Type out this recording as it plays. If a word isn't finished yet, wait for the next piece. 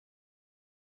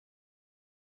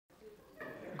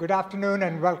Good afternoon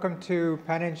and welcome to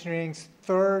Penn Engineering's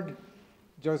third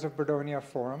Joseph Bordogna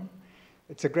Forum.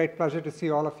 It's a great pleasure to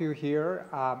see all of you here.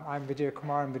 I'm Vijay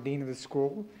Kumar, I'm the Dean of the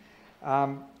school.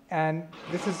 And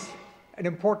this is an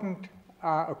important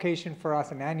occasion for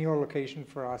us, an annual occasion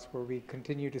for us, where we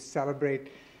continue to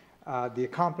celebrate the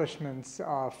accomplishments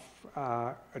of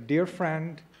a dear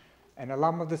friend, an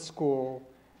alum of the school,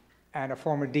 and a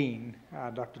former dean,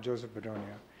 Dr. Joseph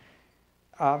Bordogna.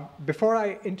 Before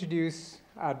I introduce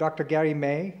Dr. Gary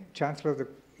May, Chancellor of the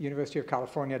University of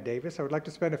California, Davis, I would like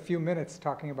to spend a few minutes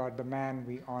talking about the man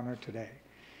we honor today.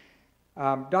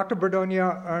 Dr.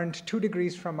 Bordogna earned 2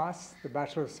 degrees from us, the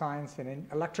Bachelor of Science in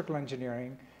Electrical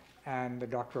Engineering and the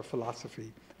Doctor of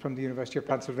Philosophy from the University of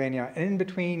Pennsylvania. And in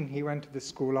between, he went to the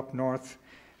school up north,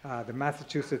 the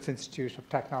Massachusetts Institute of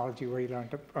Technology, where he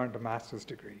earned a master's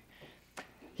degree.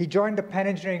 He joined the Penn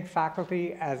Engineering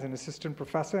faculty as an assistant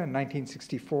professor in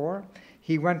 1964.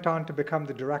 He went on to become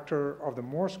the director of the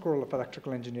Moore School of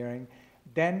Electrical Engineering,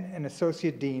 then an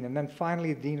associate dean, and then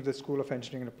finally dean of the School of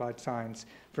Engineering and Applied Science,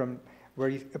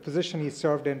 a position he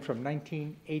served in from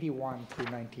 1981 through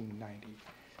 1990.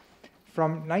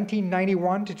 From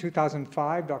 1991 to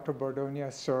 2005, Dr.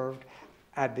 Bordogna served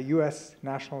at the U.S.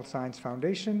 National Science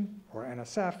Foundation, or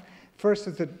NSF, first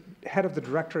as the head of the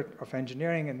Directorate of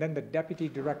Engineering and then the deputy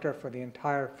director for the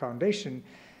entire foundation,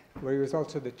 where he was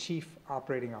also the chief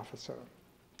operating officer.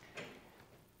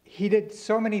 He did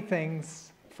so many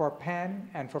things for Penn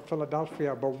and for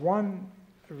Philadelphia, but one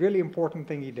really important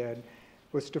thing he did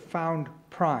was to found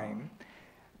PRIME.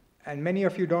 And many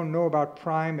of you don't know about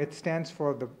PRIME. It stands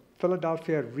for the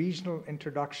Philadelphia Regional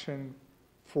Introduction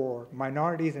for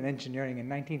Minorities in Engineering in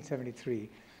 1973.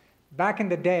 Back in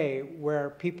the day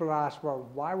where people asked, well,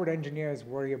 why would engineers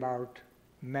worry about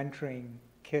mentoring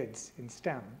kids in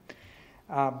STEM?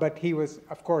 But he was,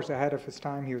 of course, ahead of his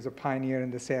time. He was a pioneer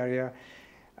in this area.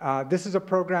 This is a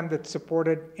program that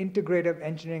supported integrative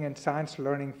engineering and science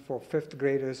learning for 5th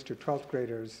graders to 12th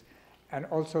graders, and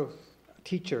also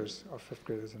teachers of 5th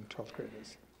graders and 12th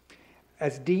graders.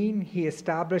 As dean, he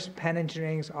established Penn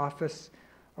Engineering's Office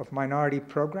of Minority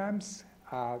Programs.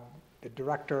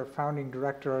 The founding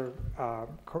director,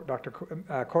 Dr.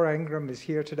 Cora Ingram, is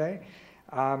here today.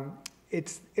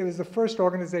 It was the first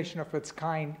organization of its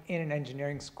kind in an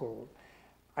engineering school.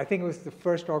 I think it was the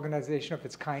first organization of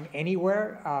its kind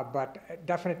anywhere, but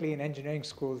definitely in engineering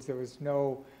schools, there was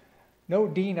no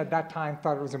dean at that time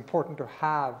thought it was important to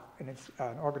have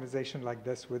an organization like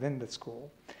this within the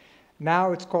school.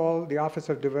 Now it's called the Office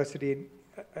of Diversity,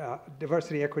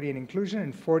 Equity, and Inclusion,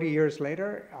 and 40 years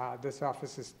later, this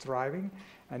office is thriving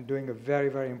and doing a very,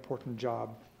 very important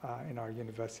job in our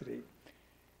university.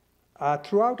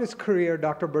 Throughout his career,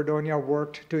 Dr. Bordogna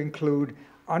worked to include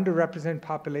underrepresented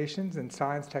populations in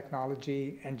science,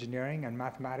 technology, engineering, and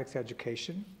mathematics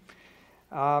education.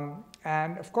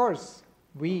 And of course,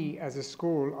 we as a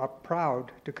school are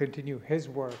proud to continue his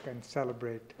work and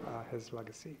celebrate his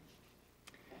legacy.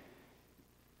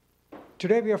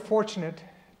 Today, we are fortunate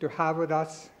to have with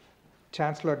us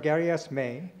Chancellor Gary S.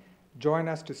 May join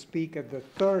us to speak at the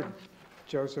 3rd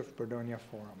Joseph Bordogna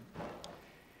Forum.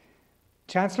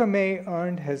 Chancellor May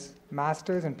earned his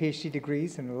master's and PhD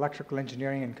degrees in electrical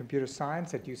engineering and computer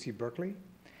science at UC Berkeley.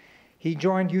 He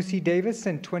joined UC Davis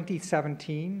in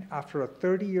 2017 after a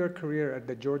 30-year career at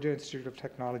the Georgia Institute of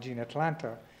Technology in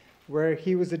Atlanta, where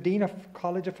he was the Dean of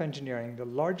College of Engineering, the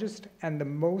largest and the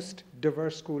most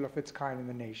diverse school of its kind in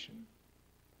the nation.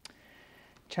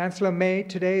 Chancellor May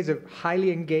today is a highly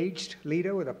engaged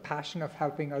leader with a passion of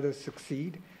helping others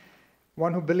succeed,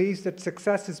 one who believes that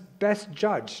success is best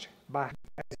judged by how,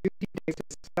 as UC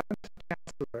Davis' 7th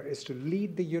chancellor, is to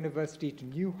lead the university to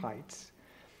new heights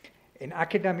in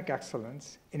academic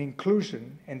excellence, in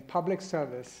inclusion, in public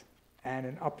service, and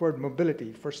in upward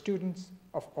mobility for students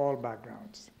of all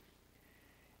backgrounds.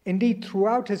 Indeed,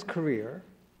 throughout his career,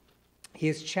 he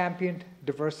has championed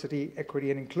diversity,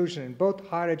 equity, and inclusion in both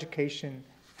higher education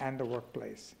and the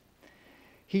workplace.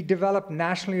 He developed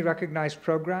nationally recognized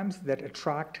programs that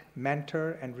attract,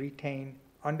 mentor, and retain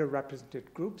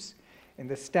underrepresented groups in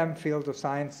the STEM fields of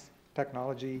science,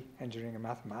 technology, engineering, and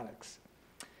mathematics.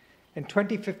 In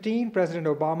 2015, President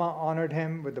Obama honored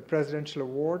him with the Presidential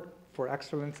Award for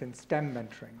Excellence in STEM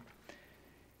Mentoring.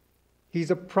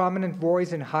 He's a prominent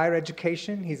voice in higher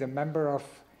education. He's a member of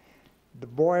the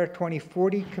Boyer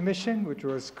 2040 Commission, which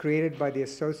was created by the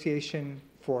Association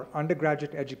for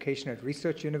Undergraduate Education at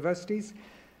Research Universities,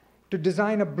 to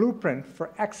design a blueprint for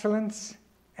excellence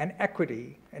and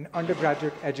equity in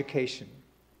undergraduate education.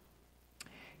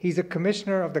 He's a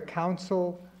commissioner of the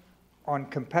Council on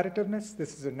Competitiveness.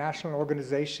 This is a national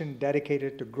organization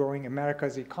dedicated to growing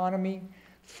America's economy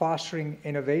fostering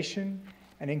innovation,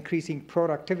 and increasing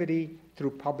productivity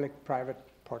through public-private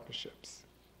partnerships.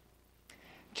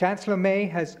 Chancellor May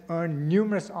has earned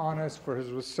numerous honors for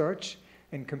his research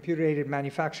in computer-aided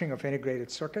manufacturing of integrated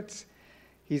circuits.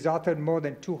 He's authored more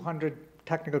than 200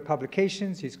 technical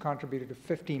publications. He's contributed to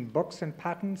 15 books and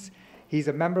patents. He's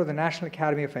a member of the National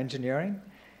Academy of Engineering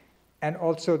and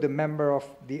also the member of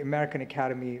the American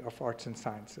Academy of Arts and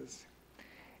Sciences.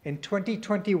 In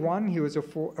 2021, he was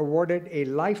awarded a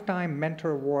Lifetime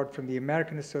Mentor Award from the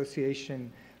American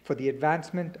Association for the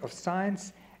Advancement of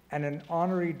Science and an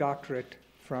honorary doctorate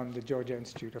from the Georgia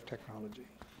Institute of Technology.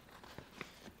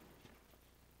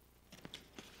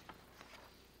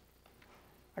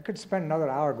 I could spend another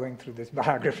hour going through this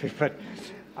biography,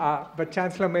 but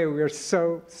Chancellor May, we are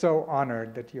so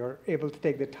honored that you're able to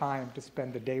take the time to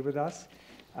spend the day with us.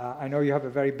 I know you have a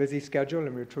very busy schedule,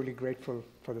 and we're truly grateful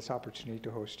for this opportunity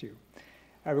to host you.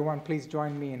 Everyone, please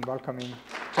join me in welcoming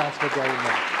Chancellor Gary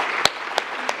May.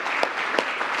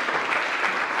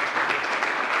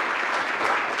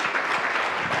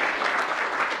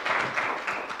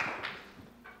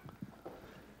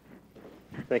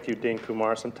 Thank you, Dean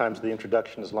Kumar. Sometimes the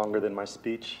introduction is longer than my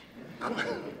speech.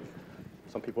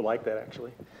 Some people like that,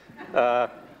 actually.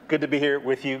 Good to be here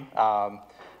with you. I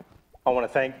want to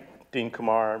thank Dean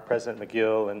Kumar and President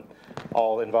McGill and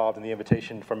all involved in the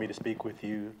invitation for me to speak with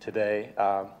you today.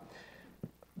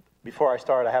 Before I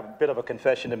start, I have a bit of a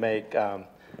confession to make.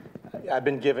 I've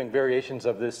been giving variations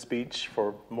of this speech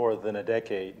for more than a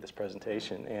decade, this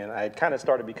presentation, and I kind of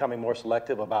started becoming more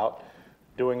selective about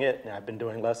doing it, and I've been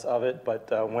doing less of it,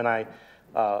 but when I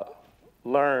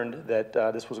learned that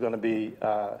this was going to be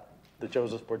the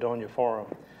Joseph Bordogna Forum,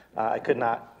 I could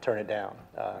not turn it down.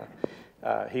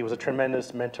 He was a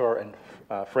tremendous mentor and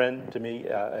friend to me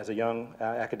as a young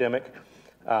academic.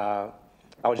 I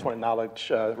just want to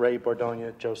acknowledge Ray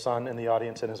Bordogna, Joe's son, in the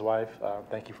audience, and his wife.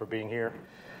 Thank you for being here.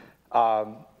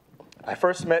 I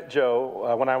first met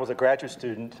Joe when I was a graduate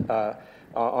student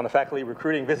on a faculty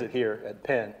recruiting visit here at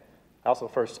Penn. I also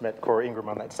first met Corey Ingram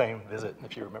on that same visit,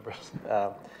 if you remember.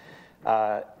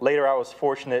 Later, I was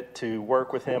fortunate to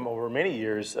work with him over many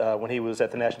years when he was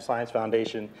at the National Science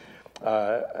Foundation,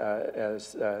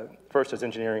 first as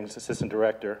engineering's assistant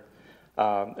director.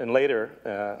 And later,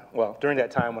 well, during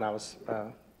that time when I was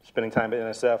spending time at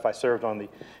NSF, I served on the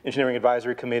Engineering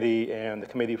Advisory Committee and the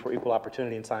Committee for Equal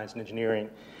Opportunity in Science and Engineering.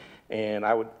 And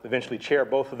I would eventually chair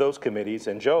both of those committees,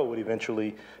 and Joe would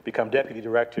eventually become deputy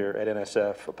director at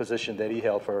NSF, a position that he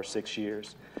held for 6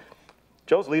 years.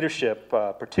 Joe's leadership,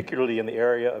 particularly in the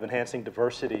area of enhancing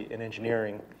diversity in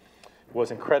engineering,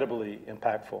 was incredibly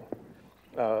impactful.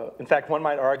 In fact, one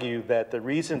might argue that the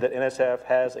reason that NSF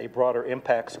has a broader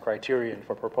impacts criterion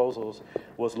for proposals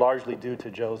was largely due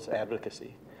to Joe's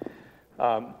advocacy.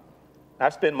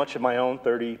 I've spent much of my own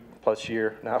 30-plus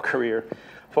year now career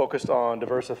focused on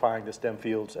diversifying the STEM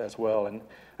fields as well. And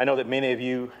I know that many of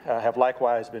you have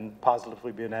likewise been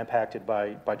positively impacted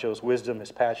by Joe's wisdom,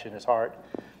 his passion, his heart.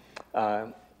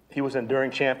 He was an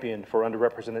enduring champion for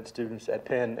underrepresented students at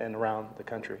Penn and around the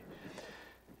country,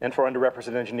 and for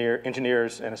underrepresented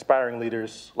engineers and aspiring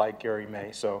leaders like Gary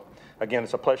May. So again,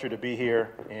 it's a pleasure to be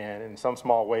here and in some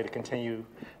small way to continue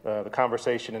the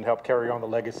conversation and help carry on the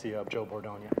legacy of Joe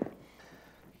Bordogna.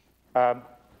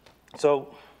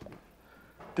 So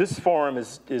this forum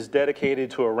is dedicated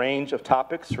to a range of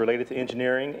topics related to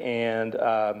engineering and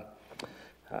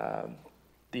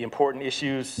the important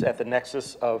issues at the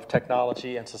nexus of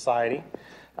technology and society.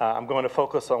 I'm going to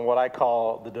focus on what I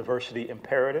call the diversity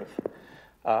imperative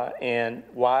and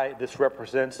why this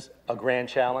represents a grand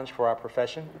challenge for our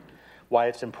profession, why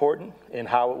it's important, and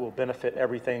how it will benefit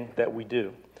everything that we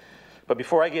do. But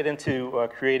before I get into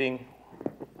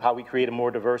how we create a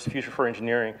more diverse future for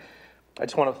engineering, I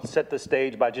just want to set the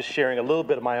stage by just sharing a little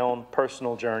bit of my own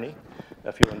personal journey,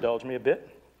 if you'll indulge me a bit.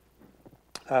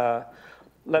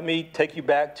 Let me take you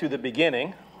back to the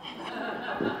beginning,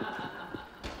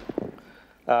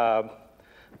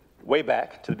 way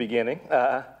back to the beginning.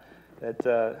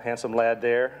 That handsome lad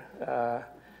there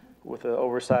with an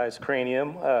oversized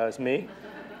cranium is me.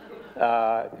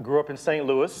 Grew up in St.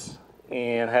 Louis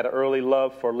and had an early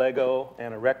love for Lego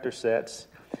and erector sets.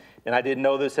 And I didn't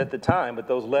know this at the time, but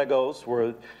those Legos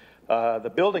were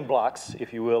the building blocks,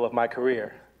 if you will, of my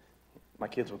career. My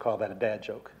kids would call that a dad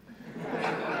joke.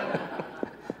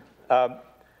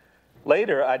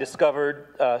 Later, I discovered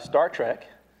Star Trek,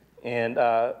 and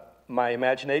my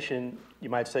imagination, you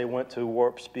might say, went to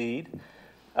warp speed.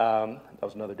 That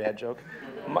was another dad joke.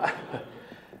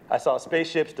 I saw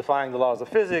spaceships defying the laws of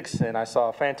physics, and I saw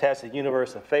a fantastic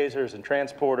universe of phasers and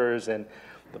transporters and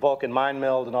the Vulcan mind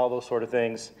meld and all those sort of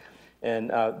things. And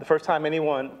the first time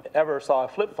anyone ever saw a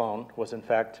flip phone was, in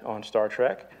fact, on Star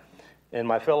Trek. And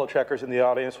my fellow Trekkers in the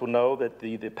audience will know that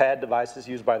the pad devices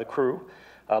used by the crew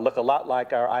look a lot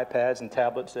like our iPads and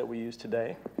tablets that we use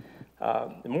today.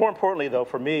 And more importantly, though,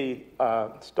 for me,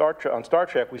 on Star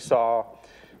Trek, we saw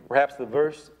perhaps the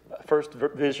first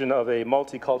vision of a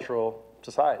multicultural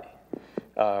society.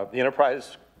 The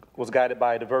Enterprise was guided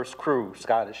by a diverse crew,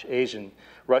 Scottish, Asian,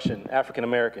 Russian, African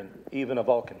American, even a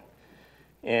Vulcan.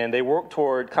 And they worked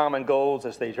toward common goals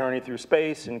as they journeyed through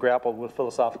space and grappled with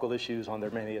philosophical issues on their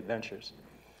many adventures.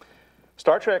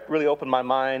 Star Trek really opened my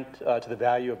mind to the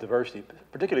value of diversity,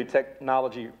 particularly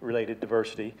technology-related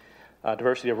diversity,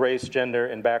 diversity of race, gender,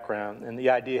 and background, and the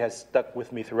idea has stuck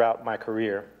with me throughout my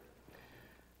career.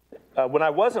 When I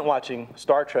wasn't watching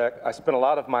Star Trek, I spent a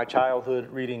lot of my childhood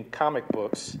reading comic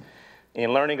books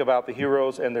and learning about the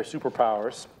heroes and their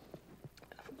superpowers.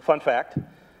 Fun fact,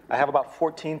 I have about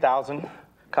 14,000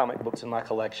 comic books in my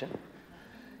collection,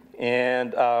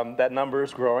 and that number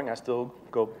is growing. I still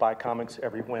go buy comics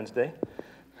every Wednesday.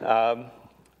 And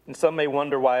some may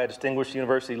wonder why a distinguished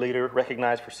university leader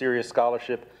recognized for serious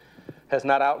scholarship has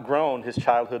not outgrown his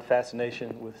childhood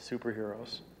fascination with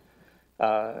superheroes.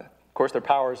 Of course, their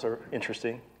powers are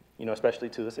interesting, especially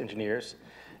to us engineers.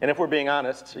 And if we're being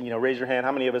honest, raise your hand,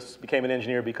 how many of us became an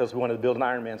engineer because we wanted to build an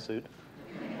Iron Man suit?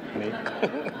 Me.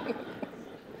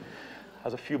 I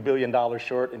was a few $1 billion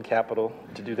short in capital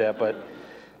to do that, but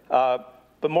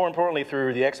more importantly,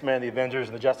 through the X-Men, the Avengers,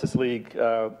 and the Justice League,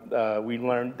 we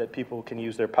learned that people can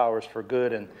use their powers for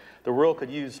good, and the world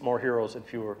could use more heroes and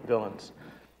fewer villains.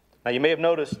 Now, you may have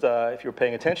noticed, if you're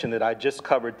paying attention, that I just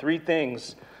covered 3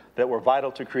 things that were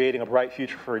vital to creating a bright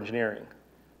future for engineering: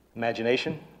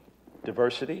 imagination,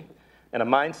 diversity, and a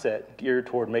mindset geared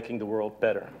toward making the world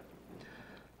better.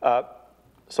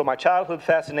 So my childhood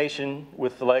fascination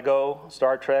with Lego,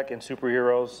 Star Trek, and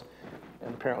superheroes,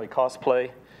 and apparently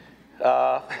cosplay,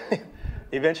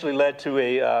 eventually led to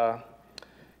a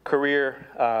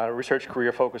research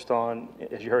career focused on,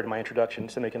 as you heard in my introduction,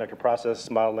 semiconductor process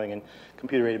modeling and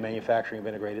computer-aided manufacturing of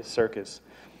integrated circuits.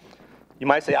 You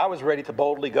might say I was ready to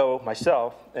boldly go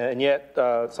myself, and yet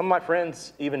some of my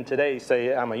friends even today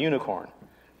say I'm a unicorn.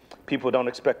 People don't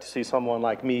expect to see someone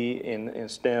like me in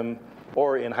STEM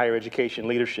or in higher education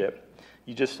leadership.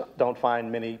 You just don't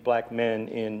find many black men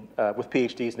with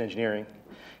PhDs in engineering.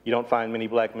 You don't find many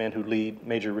black men who lead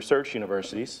major research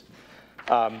universities.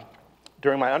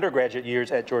 During my undergraduate years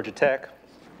at Georgia Tech,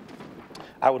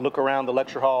 I would look around the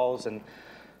lecture halls and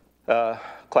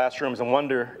classrooms and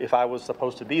wonder if I was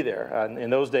supposed to be there. In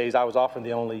those days, I was often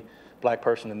the only black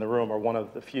person in the room, or one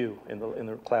of the few in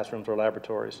the classrooms or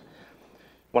laboratories.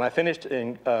 When I finished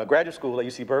in graduate school at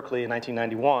UC Berkeley in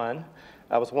 1991,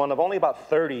 I was one of only about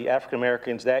 30 African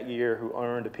Americans that year who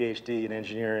earned a PhD in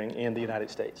engineering in the United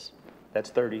States. That's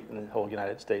 30 in the whole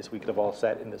United States. We could have all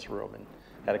sat in this room and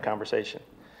had a conversation.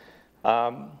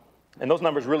 And those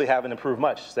numbers really haven't improved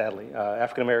much, sadly.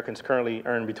 African Americans currently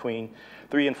earn between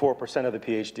 3% and 4% of the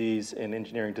PhDs in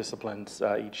engineering disciplines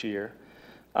each year.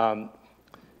 When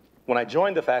I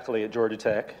joined the faculty at Georgia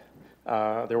Tech,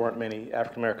 there weren't many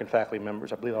African American faculty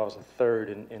members. I believe I was the third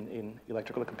in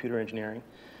electrical and computer engineering.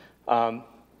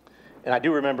 And I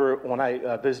do remember when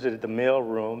I visited the mail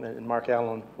room, and Mark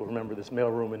Allen will remember this mail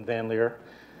room in Van Leer.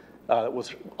 It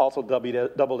was also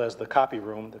doubled as the copy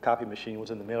room. The copy machine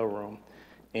was in the mail room.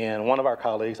 And one of our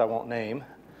colleagues, I won't name,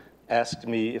 asked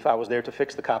me if I was there to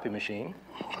fix the copy machine.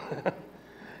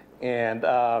 And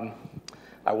I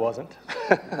wasn't.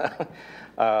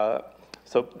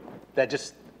 So that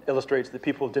just illustrates that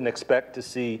people didn't expect to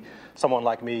see someone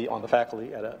like me on the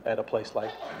faculty at a place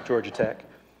like Georgia Tech.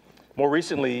 More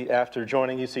recently, after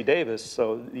joining UC Davis,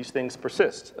 so these things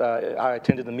persist. I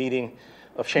attended the meeting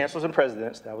of chancellors and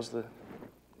presidents. That was the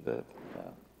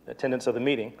attendance of the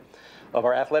meeting of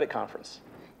our athletic conference.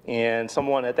 And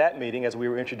someone at that meeting, as we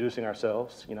were introducing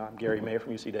ourselves, I'm Gary May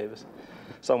from UC Davis,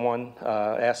 someone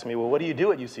asked me, well, what do you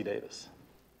do at UC Davis?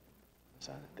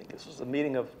 So I think this was a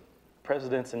meeting of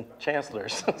presidents and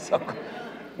chancellors. So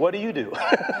what do you do?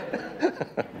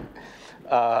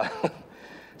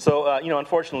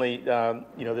 Unfortunately,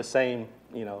 the same,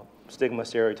 stigma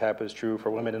stereotype is true for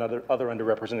women and other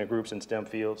underrepresented groups in STEM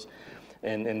fields,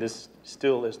 and this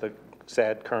still is the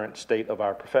sad current state of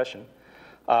our profession.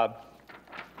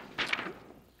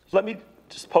 Let me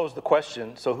just pose the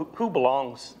question, so who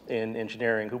belongs in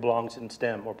engineering? Who belongs in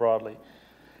STEM more broadly?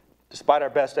 Despite our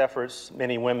best efforts,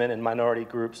 many women and minority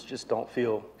groups just don't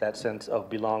feel that sense of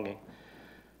belonging.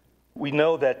 We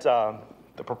know that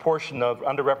the proportion of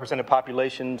underrepresented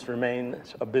populations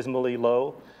remains abysmally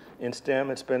low in STEM.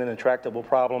 It's been an intractable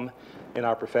problem in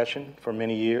our profession for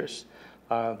many years.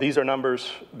 These are numbers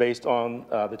based on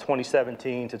the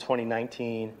 2017 to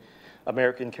 2019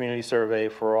 American Community Survey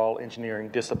for all engineering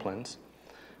disciplines.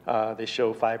 They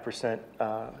show 5%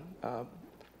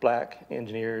 black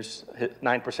engineers,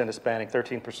 9% Hispanic,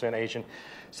 13% Asian,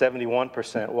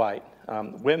 71% white.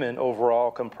 Women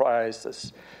overall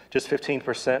comprise just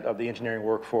 15% of the engineering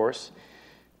workforce.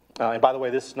 And by the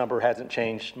way, this number hasn't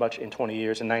changed much in 20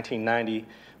 years. In 1990,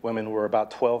 women were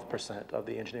about 12% of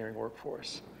the engineering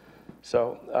workforce.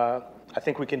 So I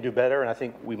think we can do better, and I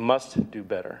think we must do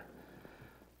better.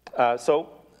 So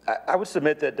I would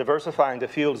submit that diversifying the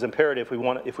field is imperative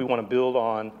if we want to build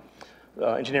on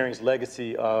engineering's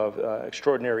legacy of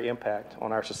extraordinary impact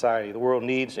on our society. The world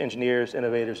needs engineers,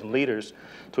 innovators, and leaders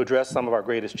to address some of our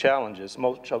greatest challenges,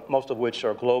 most of which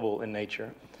are global in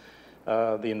nature.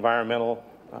 The environment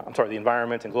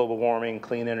and global warming,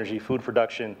 clean energy, food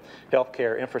production,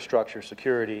 healthcare, infrastructure,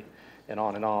 security, and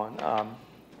on and on.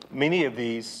 Many of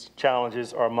these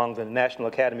challenges are among the National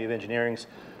Academy of Engineering's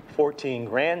 14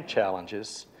 grand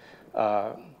challenges.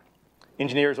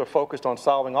 Engineers are focused on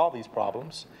solving all these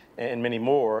problems and many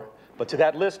more, but to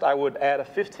that list I would add a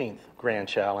 15th grand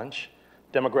challenge,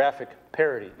 demographic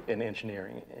parity in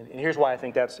engineering. And here's why I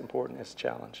think that's important as a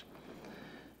challenge.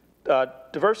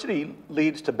 Diversity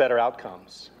leads to better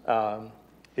outcomes.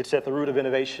 It's at the root of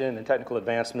innovation and technical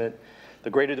advancement. The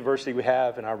greater diversity we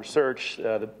have in our research,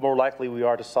 the more likely we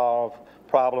are to solve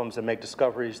problems and make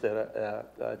discoveries that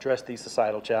address these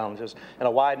societal challenges. And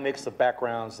a wide mix of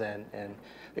backgrounds and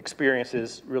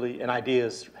experiences really and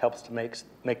ideas helps to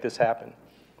make this happen.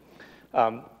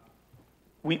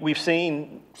 We've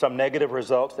seen some negative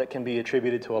results that can be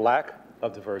attributed to a lack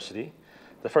of diversity.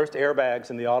 The first airbags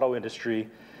in the auto industry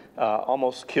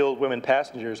almost killed women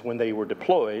passengers when they were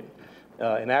deployed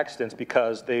in accidents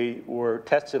because they were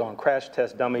tested on crash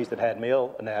test dummies that had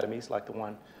male anatomies, like the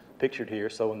one pictured here.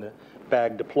 So when the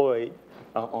bag deployed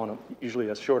on usually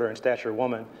a shorter in stature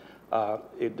woman,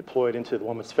 it deployed into the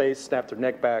woman's face, snapped her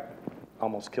neck back,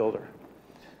 almost killed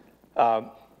her.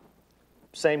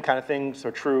 Same kind of things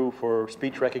are true for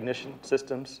speech recognition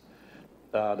systems.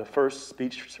 The first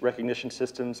speech recognition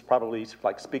systems, probably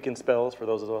like Speak and Spells, for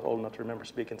those of us old enough to remember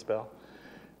Speak and Spell,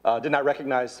 did not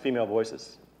recognize female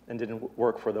voices and didn't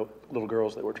work for the little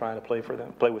girls that were trying to play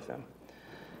with them.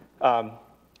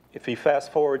 If you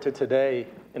fast forward to today,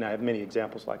 and I have many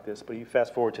examples like this, but you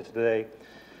fast forward to today,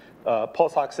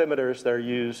 pulse oximeters that are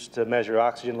used to measure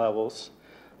oxygen levels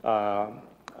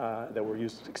that were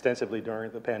used extensively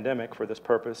during the pandemic for this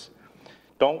purpose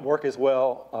don't work as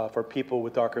well for people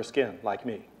with darker skin, like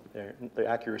me. The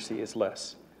accuracy is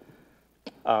less.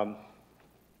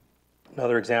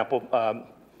 Another example,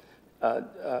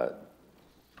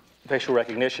 facial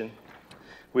recognition.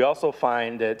 We also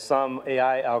find that some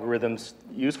AI algorithms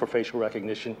used for facial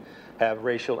recognition have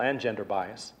racial and gender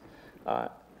bias.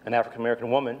 An African-American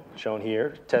woman, shown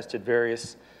here, tested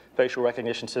various facial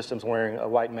recognition systems wearing a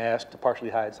white mask to partially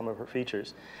hide some of her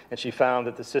features. And she found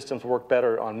that the systems work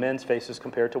better on men's faces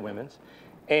compared to women's.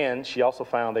 And she also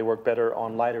found they work better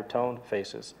on lighter toned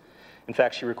faces. In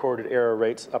fact, she recorded error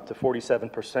rates up to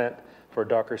 47% for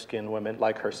darker skinned women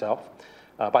like herself.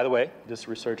 By the way, this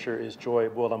researcher is Joy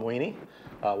Buolamwini,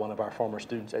 one of our former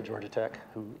students at Georgia Tech,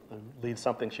 who leads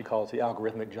something she calls the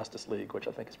Algorithmic Justice League, which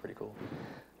I think is pretty cool.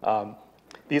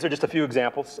 These are just a few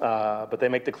examples, but they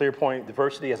make the clear point,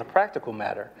 diversity as a practical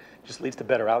matter just leads to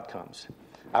better outcomes.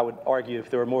 I would argue if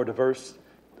there were more diverse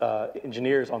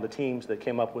engineers on the teams that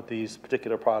came up with these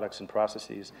particular products and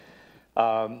processes,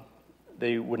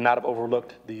 they would not have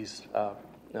overlooked these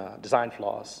design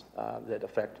flaws that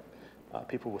affect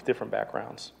people with different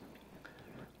backgrounds.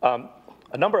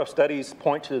 A number of studies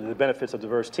point to the benefits of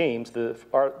diverse teams.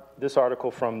 This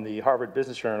article from the Harvard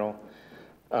Business Journal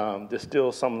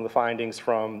distills some of the findings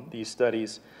from these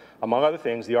studies. Among other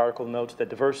things, the article notes that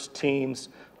diverse teams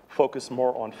focus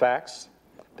more on facts,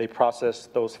 they process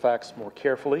those facts more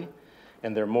carefully,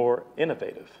 and they're more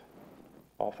innovative,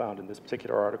 all found in this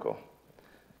particular article.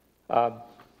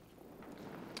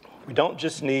 We don't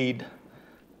just need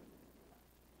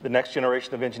the next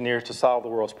generation of engineers to solve the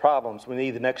world's problems. We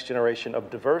need the next generation of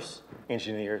diverse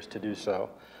engineers to do so.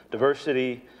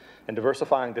 Diversity and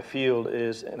diversifying the field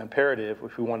is an imperative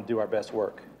if we want to do our best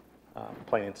work,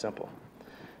 plain and simple.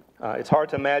 It's hard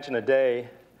to imagine a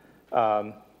day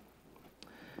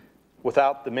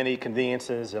without the many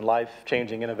conveniences and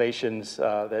life-changing innovations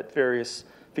that various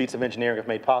feats of engineering have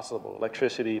made possible.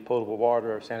 Electricity, potable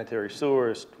water, sanitary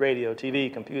sewers, radio,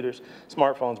 TV, computers,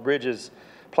 smartphones, bridges,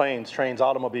 planes, trains,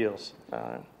 automobiles.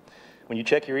 When you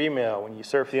check your email, when you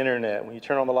surf the internet, when you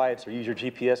turn on the lights or use your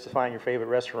GPS to find your favorite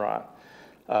restaurant,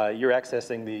 you're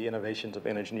accessing the innovations of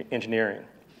engineering.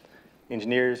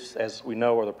 Engineers, as we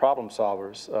know, are the problem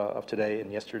solvers of today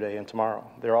and yesterday and tomorrow.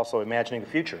 They're also imagining the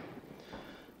future,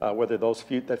 whether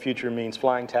that future means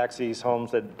flying taxis,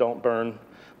 homes that don't burn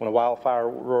when a wildfire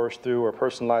roars through, or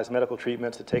personalized medical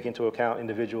treatments that take into account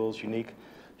individuals' unique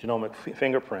genomic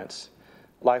fingerprints,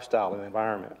 lifestyle, and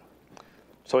environment.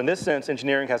 So in this sense,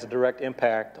 engineering has a direct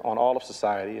impact on all of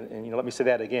society, and let me say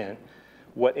that again.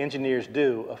 What engineers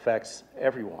do affects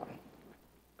everyone.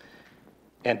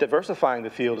 And diversifying the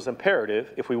field is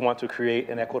imperative if we want to create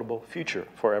an equitable future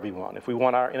for everyone, if we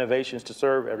want our innovations to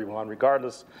serve everyone,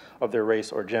 regardless of their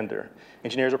race or gender.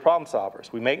 Engineers are problem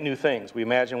solvers. We make new things. We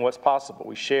imagine what's possible.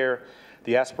 We share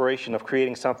the aspiration of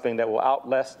creating something that will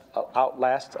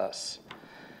outlast us.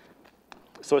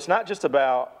 So it's not just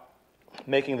about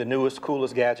making the newest,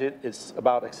 coolest gadget. It's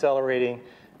about accelerating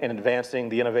and advancing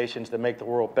the innovations that make the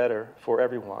world better for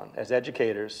everyone. As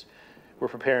educators, we're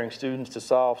preparing students to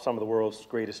solve some of the world's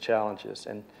greatest challenges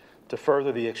and to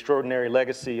further the extraordinary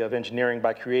legacy of engineering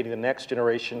by creating the next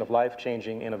generation of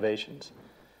life-changing innovations.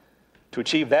 To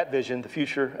achieve that vision, the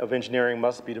future of engineering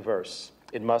must be diverse.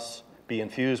 It must be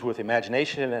infused with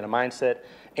imagination and a mindset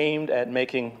aimed at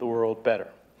making the world better.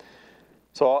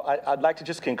 So I'd like to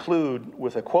just conclude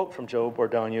with a quote from Joe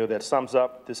Bordogna that sums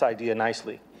up this idea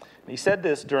nicely. He said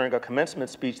this during a commencement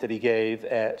speech that he gave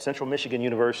at Central Michigan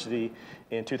University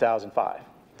in 2005.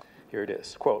 Here it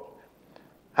is, quote,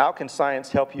 "How can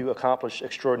science help you accomplish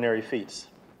extraordinary feats?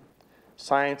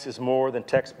 Science is more than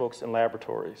textbooks and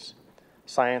laboratories.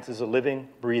 Science is a living,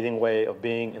 breathing way of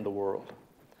being in the world.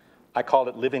 I call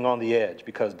it living on the edge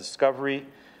because discovery,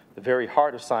 the very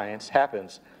heart of science,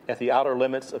 happens at the outer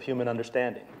limits of human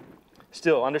understanding.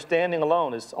 Still, understanding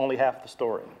alone is only half the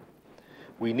story.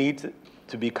 We need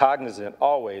to be cognizant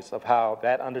always of how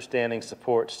that understanding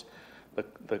supports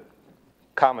the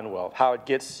Commonwealth, how it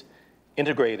gets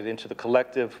integrated into the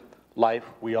collective life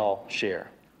we all share."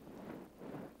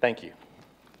 Thank you.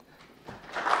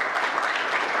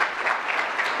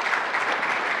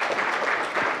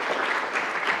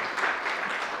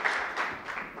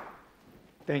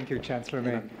 Thank you, Chancellor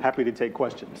May. I'm happy to take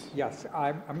questions. Yes,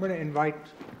 I'm going to invite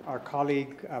our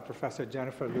colleague, Professor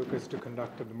Jennifer Lucas, to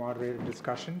conduct the moderated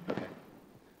discussion. Okay.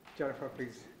 Jennifer,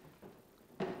 please.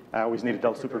 I always need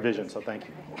adult supervision, so thank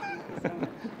you. Do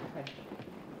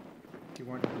you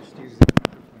want to just use the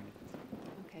microphone?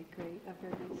 Okay, great. A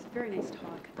very nice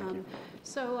talk.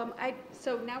 So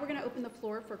now we're going to open the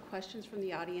floor for questions from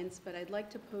the audience, but I'd like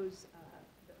to pose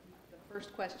the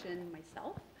first question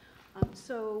myself.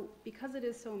 So because it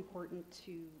is so important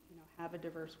to have a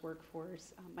diverse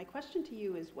workforce, my question to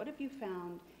you is, what have you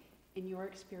found in your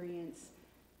experience?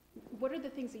 What are the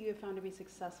things that you have found to be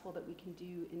successful that we can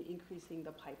do in increasing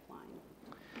the pipeline?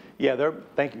 Yeah,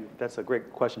 thank you. That's a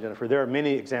great question, Jennifer. There are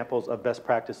many examples of best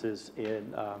practices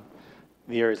in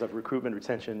the areas of recruitment,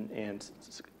 retention, and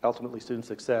ultimately student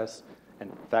success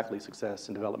and faculty success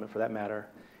and development, for that matter,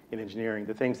 in engineering.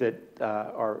 The things that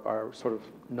are sort of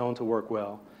known to work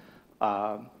well,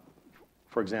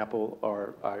 for example,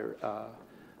 are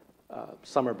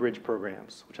summer bridge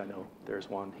programs, which I know there's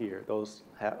one here. Those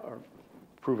are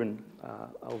proven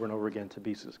over and over again to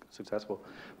be successful.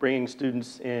 Bringing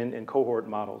students in cohort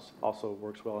models also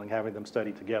works well, and having them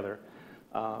study together.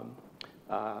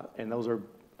 And those are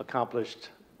accomplished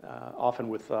often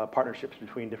with partnerships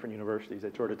between different universities.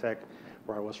 At Georgia Tech,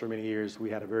 where I was for many years,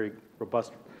 we had a very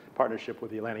robust partnership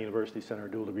with the Atlanta University Center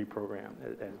dual degree program,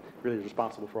 and really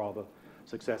responsible for all the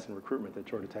success and recruitment that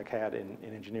Georgia Tech had in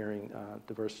engineering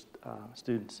diverse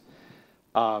students.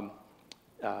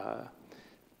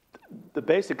 The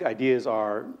basic ideas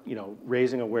are,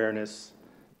 raising awareness,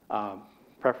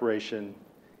 preparation,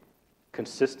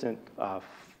 consistent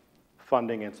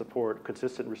funding and support,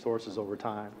 consistent resources over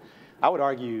time. I would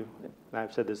argue, and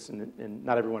I've said this, and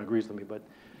not everyone agrees with me, but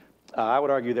I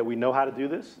would argue that we know how to do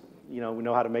this. We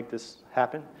know how to make this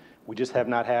happen. We just have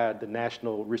not had the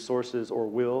national resources or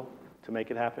will to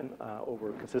make it happen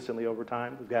consistently over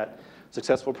time. We've got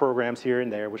successful programs here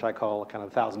and there, which I call kind of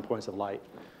 1,000 points of light,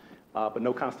 but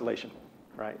no constellation,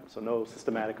 right? So no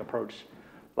systematic approach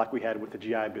like we had with the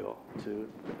GI Bill to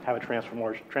have a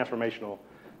transformational,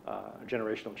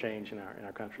 generational change in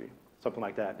our country. Something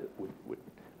like that would,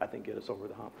 I think, get us over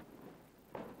the hump.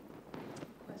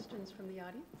 Questions from the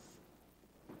audience?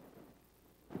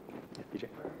 DJ.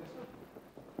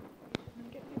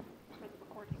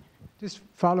 Just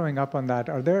following up on that,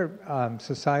 are there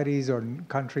societies or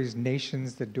countries,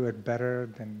 nations that do it better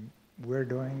than we're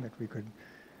doing that we could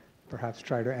perhaps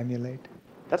try to emulate?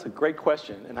 That's a great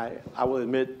question, and I will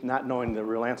admit not knowing the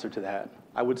real answer to that.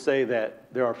 I would say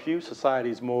that there are few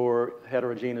societies more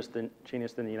heterogeneous than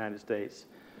the United States.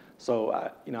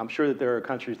 So, I'm sure that there are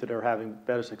countries that are having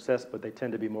better success, but they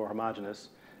tend to be more homogenous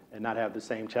and not have the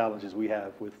same challenges we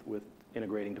have with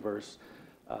integrating diverse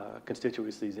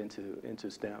constituencies into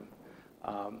STEM.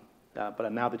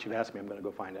 But now that you've asked me, I'm going to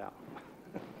go find out.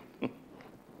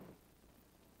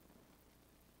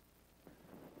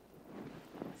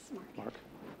 Mark.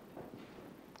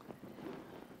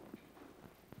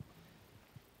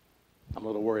 I'm a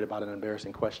little worried about an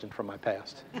embarrassing question from my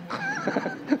past.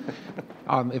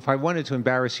 If I wanted to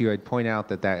embarrass you, I'd point out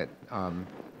that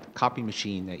copy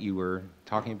machine that you were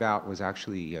talking about was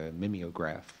actually a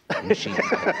mimeograph machine.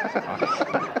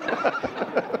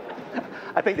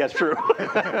 I think that's true.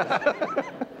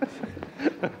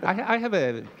 I have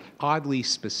an oddly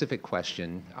specific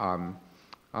question.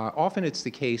 Often it's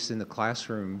the case in the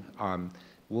classroom,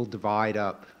 we'll divide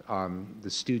up the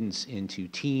students into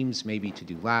teams, maybe to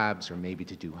do labs or maybe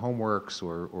to do homeworks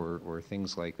or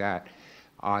things like that,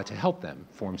 to help them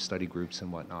form study groups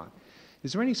and whatnot.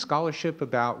 Is there any scholarship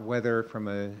about whether, from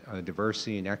a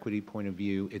diversity and equity point of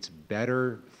view, it's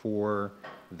better for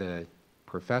the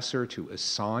professor to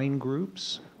assign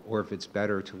groups, or if it's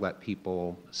better to let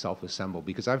people self-assemble?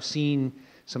 Because I've seen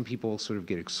some people sort of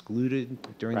get excluded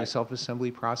during the self-assembly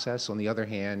process. On the other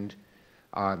hand,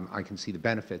 I can see the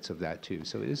benefits of that too.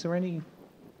 So is there any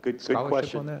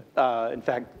scholarship on that? In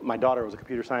fact, my daughter was a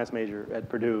computer science major at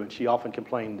Purdue, and she often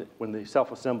complained that when they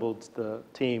self-assembled the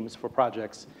teams for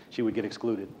projects, she would get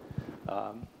excluded.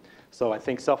 So I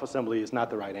think self-assembly is not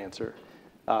the right answer.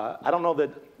 I don't know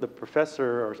that the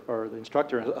professor or the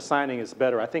instructor assigning is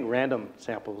better. I think random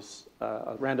samples,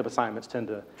 random assignments tend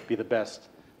to be the best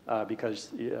because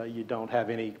you don't have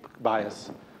any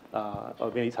bias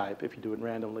of any type if you do it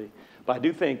randomly. But I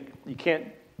do think you can't,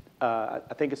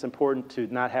 I think it's important to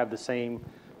not have the same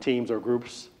teams or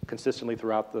groups consistently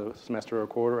throughout the semester or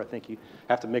quarter. I think you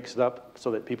have to mix it up so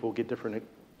that people get different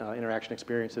interaction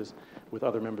experiences with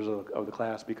other members of the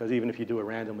class, because even if you do it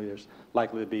randomly, there's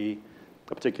likely to be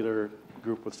a particular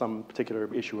group with some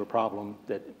particular issue or problem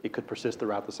that it could persist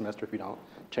throughout the semester if you don't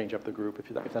change up the group,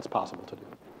 if that's possible to do.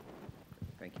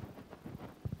 Thank you.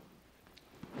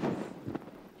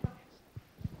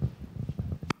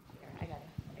 I got it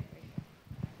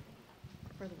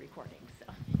for the recording.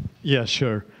 So. Yeah,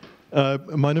 sure.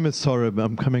 My name is Saurabh.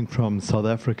 I'm coming from South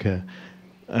Africa,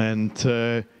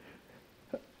 and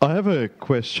I have a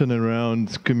question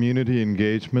around community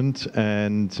engagement,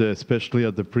 and especially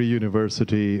at the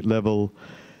pre-university level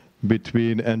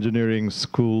between engineering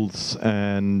schools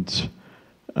and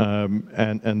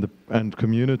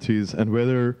communities, and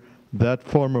whether that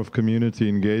form of community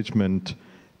engagement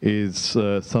is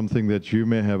something that you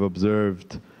may have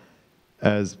observed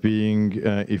as being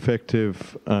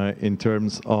effective in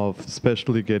terms of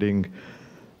especially getting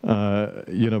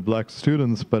black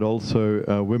students, but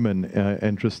also women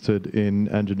interested in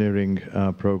engineering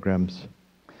programs?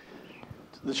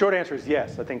 The short answer is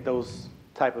yes. I think those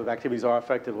type of activities are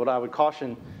effective. What I would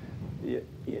caution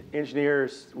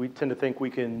engineers, we tend to think we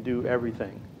can do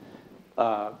everything.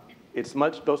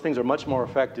 Those things are much more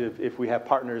effective if we have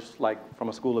partners like from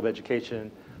a school of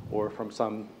education or from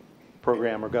some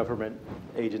program or government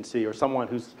agency or someone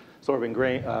who's sort of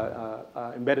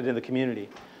embedded in the community.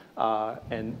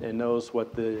 And knows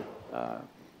what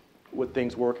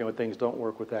things work and what things don't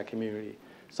work with that community.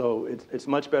 So it's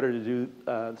much better to do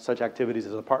such activities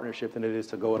as a partnership than it is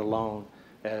to go it alone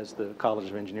as the College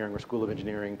of Engineering or School of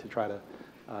Engineering to try to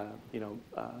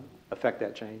affect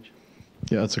that change.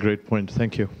 Yeah, that's a great point.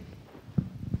 Thank you.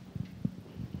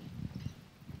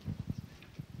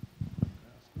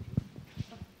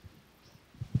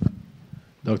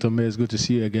 Dr. May, it's good to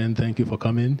see you again. Thank you for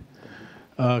coming.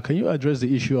 Can you address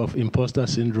the issue of imposter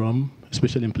syndrome,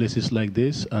 especially in places like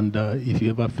this, and if you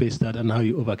ever faced that and how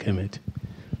you overcame it?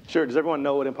 Sure. Does everyone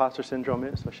know what imposter syndrome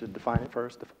is? I should define it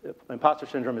first. Imposter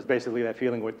syndrome is basically that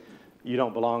feeling where you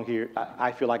don't belong here.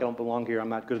 I feel like I don't belong here. I'm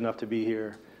not good enough to be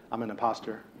here. I'm an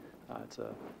imposter. It's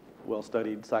a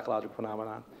well-studied psychological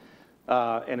phenomenon.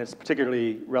 And it's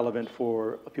particularly relevant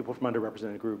for people from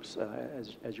underrepresented groups,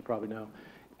 as you probably know.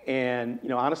 And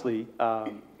honestly,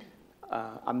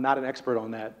 I'm not an expert on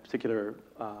that particular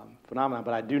phenomenon,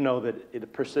 but I do know that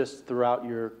it persists throughout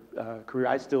your career.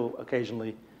 I still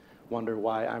occasionally wonder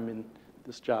why I'm in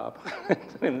this job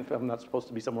and if I'm not supposed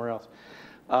to be somewhere else.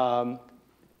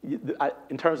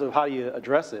 In terms of how you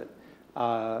address it,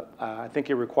 I think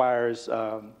it requires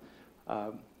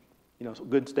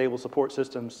good, stable support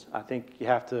systems. I think you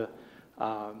have to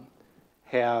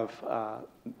have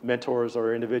mentors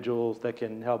or individuals that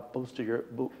can help bolster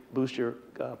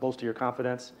your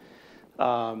confidence,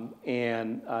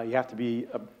 and you have to be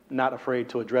not afraid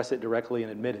to address it directly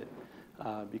and admit it.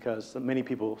 because many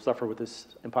people suffer with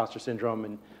this imposter syndrome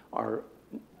and are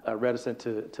reticent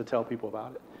to tell people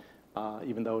about it,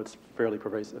 even though it's fairly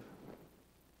pervasive.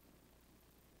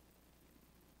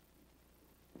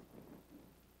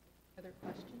 Other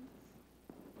questions?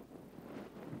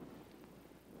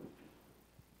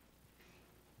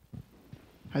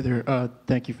 Hi there.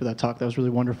 Thank you for that talk. That was really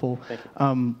wonderful. Thank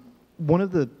you. One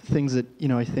of the things that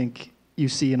I think you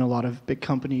see in a lot of big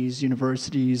companies,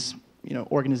 universities,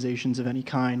 organizations of any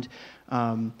kind,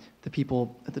 the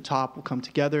people at the top will come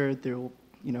together. There will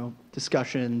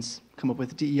discussions, come up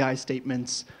with DEI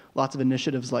statements, lots of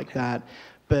initiatives like that.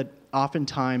 But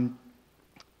oftentimes,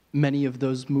 many of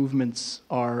those movements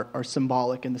are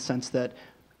symbolic in the sense that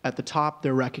at the top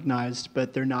they're recognized,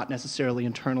 but they're not necessarily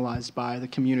internalized by the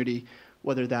community,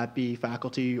 whether that be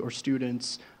faculty or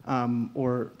students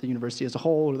or the university as a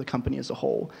whole or the company as a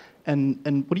whole.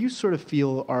 And what do you sort of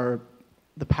feel are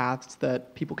the paths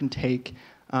that people can take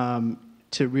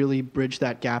to really bridge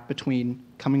that gap between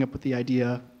coming up with the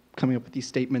idea, coming up with these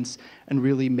statements, and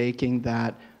really making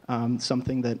that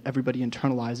something that everybody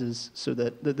internalizes so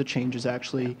that the change is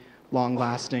actually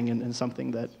long-lasting and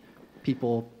something that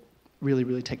people really,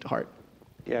 really take to heart?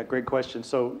 Yeah, great question.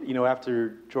 So,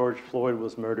 after George Floyd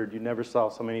was murdered, you never saw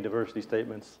so many diversity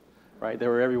statements, right? They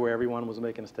were everywhere. Everyone was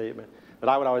making a statement. But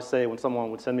I would always say, when someone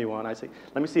would send me one, I'd say,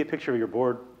 let me see a picture of your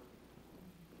board.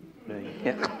 No, you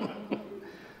can't.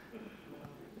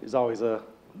 There's always a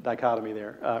dichotomy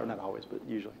there. Or not always, but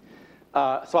usually.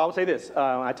 So I would say this.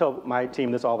 I tell my team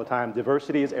this all the time.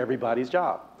 Diversity is everybody's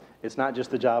job. It's not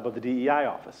just the job of the DEI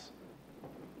office.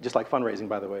 Just like fundraising,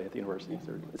 by the way, at the university.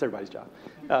 It's everybody's job.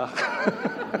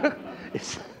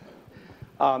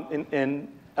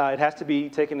 It has to be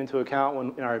taken into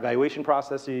account in our evaluation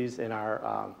processes, in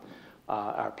our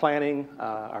planning,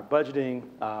 our budgeting.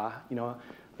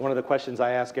 One of the questions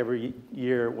I ask every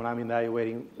year when I'm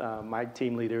evaluating my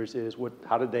team leaders is,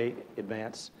 how did they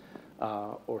advance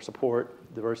or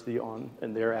support diversity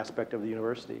in their aspect of the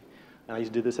university? And I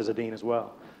used to do this as a dean as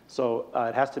well. So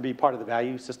it has to be part of the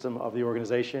value system of the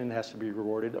organization. It has to be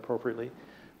rewarded appropriately.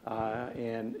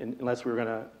 And unless we're going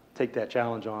to take that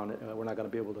challenge on, we're not going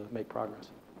to be able to make progress.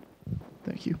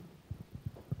 Thank you.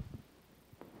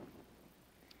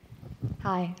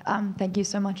 Hi, thank you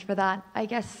so much for that. I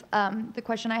guess the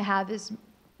question I have is,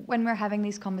 when we're having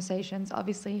these conversations,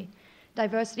 obviously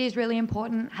diversity is really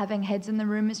important, having heads in the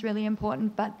room is really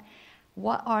important, but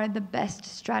what are the best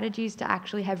strategies to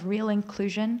actually have real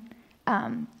inclusion?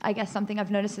 I guess something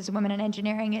I've noticed as a woman in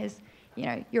engineering is,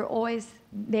 you're always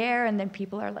there and then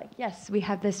people are like, yes, we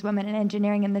have this woman in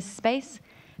engineering in this space,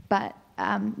 but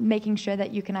making sure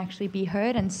that you can actually be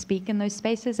heard and speak in those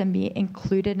spaces and be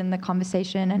included in the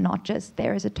conversation and not just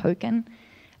there as a token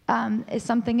is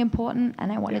something important.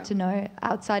 And I wanted to know,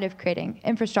 outside of creating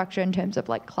infrastructure in terms of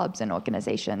like clubs and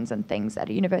organizations and things at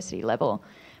a university level,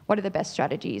 what are the best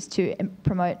strategies to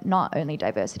promote not only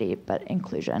diversity, but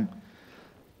inclusion?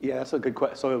 Yeah, that's a good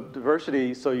question. So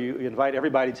diversity, so you invite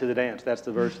everybody to the dance, that's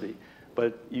diversity.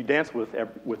 But you dance with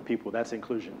people, that's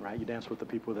inclusion, right? You dance with the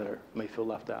people that may feel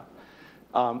left out.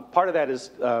 Part of that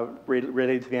is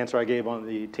related to the answer I gave on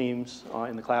the teams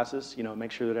in the classes,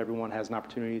 make sure that everyone has an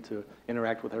opportunity to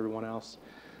interact with everyone else.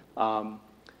 I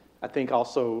think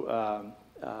also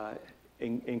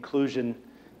inclusion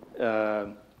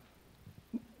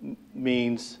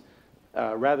means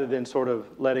rather than sort of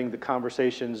letting the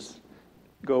conversations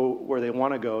go where they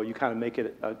want to go, you kind of make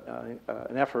it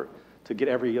an effort to get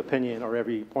every opinion or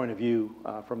every point of view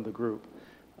from the group.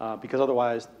 Because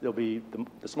otherwise, there'll be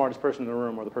the smartest person in the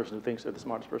room or the person who thinks they're the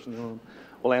smartest person in the room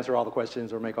will answer all the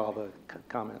questions or make all the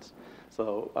comments.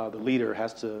 So the leader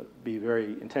has to be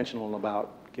very intentional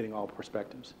about getting all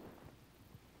perspectives.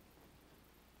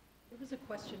 There was a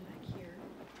question back here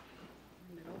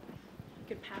in the middle. You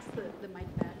could pass the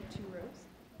mic back 2 rows.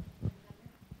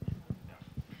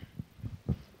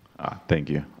 Thank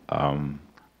you.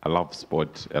 I love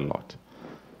sport a lot.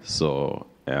 So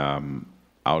I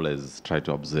always try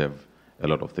to observe a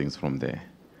lot of things from there.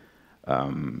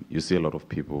 You see a lot of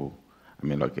people,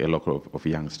 like a lot of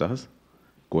youngsters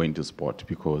go into sport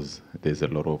because there's a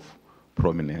lot of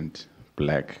prominent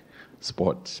black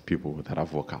sport people that are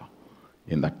vocal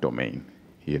in that domain,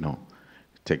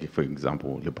 Take, for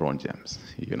example, LeBron James,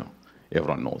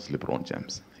 Everyone knows LeBron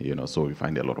James, So we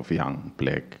find a lot of young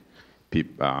black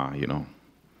people,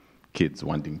 kids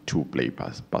wanting to play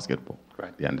basketball.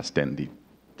 Right. They understand the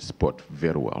sport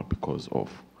very well because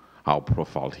of how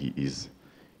profiled he is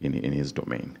in his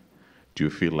domain. Do you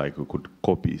feel like we could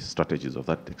copy strategies of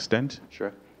that extent?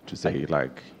 Sure. To say,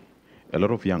 like, a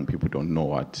lot of young people don't know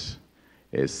what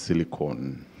a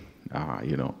silicone,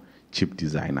 chip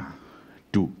designer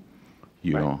do,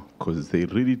 you know, because they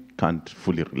really can't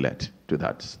fully relate to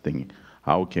that thing.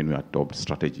 How can we adopt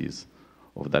strategies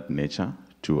of that nature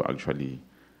to actually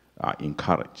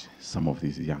encourage some of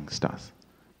these youngsters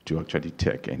to actually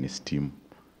take and esteem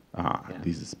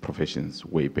these professions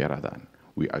way better than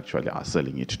we actually are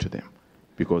selling it to them?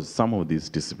 Because some of these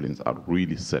disciplines are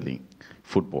really selling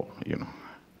football, you know.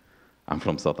 I'm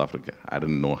from South Africa. I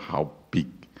don't know how big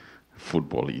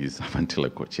football is up until I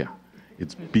got here.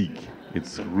 It's big.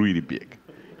 It's really big,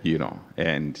 you know,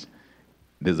 and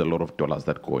there's a lot of dollars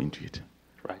that go into it.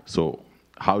 Right. So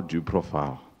how do you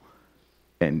profile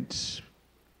and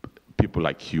people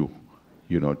like you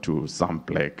know, to some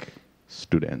black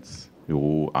students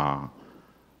who are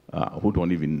who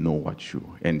don't even know what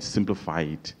you, and simplify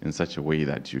it in such a way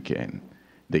that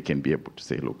they can be able to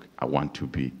say, look, I want to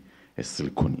be a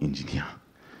silicon engineer,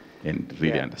 and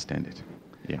really understand it.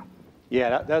 Yeah.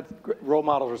 Yeah, role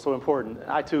models are so important.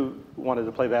 I too wanted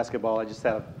to play basketball. I just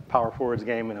had a power forwards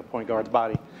game and a point guard's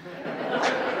body.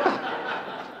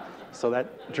 So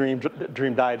that dream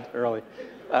died early.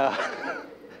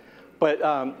 But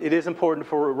it is important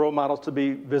for role models to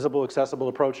be visible, accessible,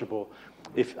 approachable.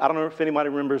 I don't know if anybody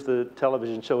remembers the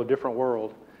television show A Different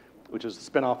World, which is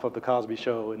a spinoff of The Cosby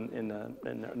Show in the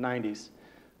 90s.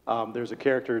 There's a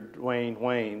character, Dwayne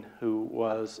Wayne, who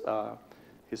was,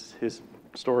 his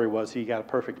story was he got a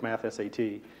perfect math SAT,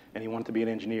 and he wanted to be an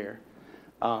engineer.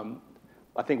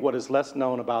 I think what is less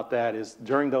known about that is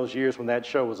during those years when that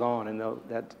show was on and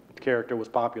that character was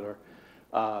popular,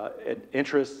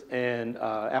 interest and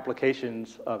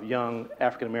applications of young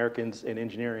African Americans in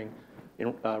engineering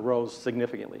rose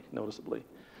significantly, noticeably.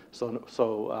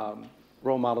 So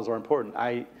role models are important.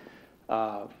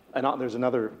 And there's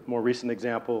another more recent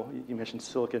example. You mentioned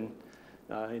silicon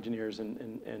engineers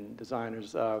and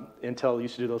designers. Intel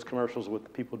used to do those commercials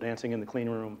with people dancing in the clean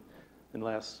room in the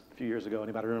last few years ago.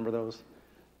 Anybody remember those?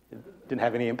 It didn't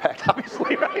have any impact,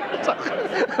 obviously, right?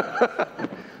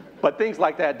 But things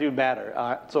like that do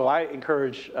matter. So I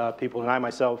encourage people, and I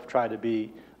myself try to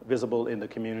be visible in the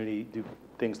community, do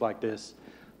things like this,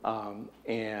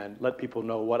 and let people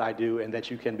know what I do and that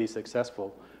you can be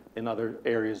successful in other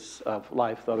areas of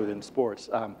life other than sports.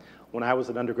 When I was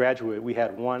an undergraduate, we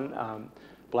had one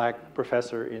black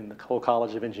professor in the whole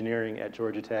College of Engineering at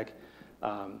Georgia Tech.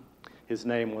 His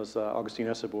name was Augustine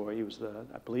Esserboy. He was,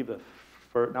 I believe,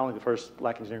 not only the first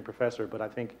black engineering professor, but I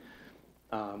think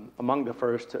among the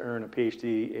first to earn a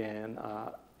PhD in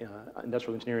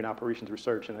industrial engineering operations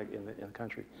research in the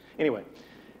country. Anyway,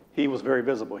 he was very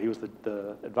visible. He was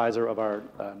the advisor of our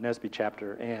NSBE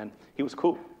chapter, and he was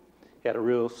cool. He had a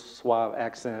real suave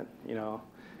accent, you know.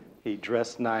 He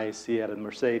dressed nice. He had a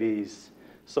Mercedes.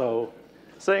 So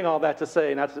saying all that to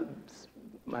say, not to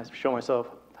show myself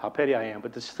how petty I am,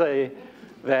 but to say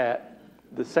that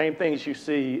the same things you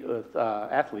see with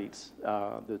athletes,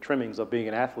 the trimmings of being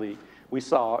an athlete, we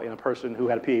saw in a person who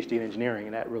had a PhD in engineering,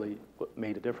 and that really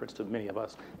made a difference to many of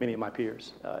us, many of my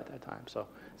peers at that time. So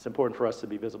it's important for us to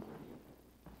be visible.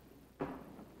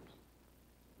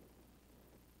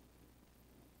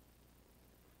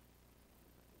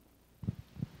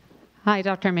 Hi,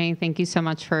 Dr. May. Thank you so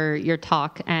much for your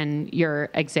talk and your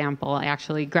example. I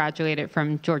actually graduated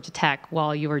from Georgia Tech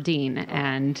while you were dean,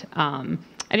 and I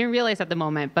didn't realize at the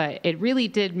moment, but it really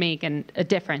did make a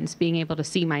difference being able to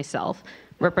see myself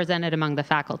represented among the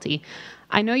faculty.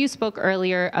 I know you spoke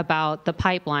earlier about the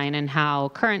pipeline and how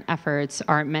current efforts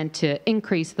are meant to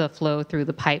increase the flow through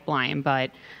the pipeline,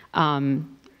 but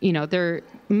you know, there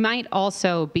might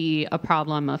also be a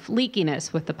problem of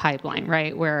leakiness with the pipeline,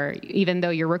 right? Where even though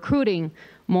you're recruiting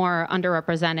more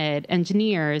underrepresented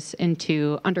engineers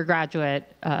into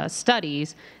undergraduate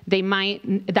studies, that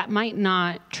might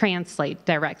not translate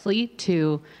directly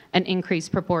to an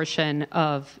increased proportion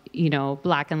of, you know,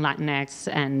 Black and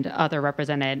Latinx and other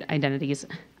represented identities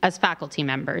as faculty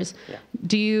members. Yeah.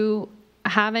 Do you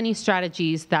have any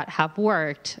strategies that have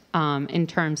worked in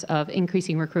terms of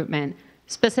increasing recruitment,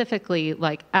 specifically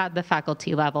like at the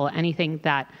faculty level, anything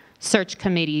that search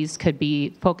committees could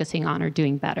be focusing on or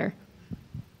doing better?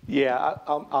 Yeah,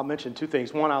 I'll mention two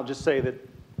things. One, I'll just say that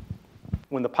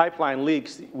when the pipeline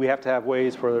leaks, we have to have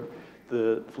ways for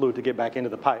the fluid to get back into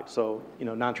the pipe. So, you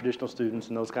know, non-traditional students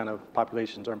and those kind of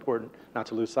populations are important not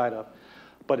to lose sight of.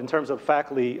 But in terms of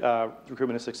faculty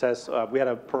recruitment and success, we had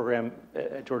a program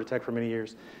at Georgia Tech for many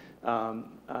years,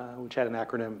 which had an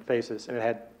acronym, FACES, and it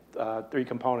had 3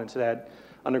 components. It had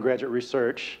undergraduate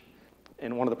research,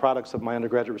 and one of the products of my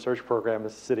undergraduate research program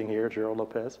is sitting here, Gerald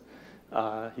Lopez.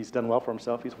 He's done well for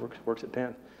himself. He works at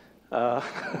Penn.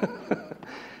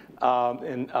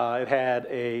 And it had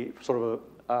a sort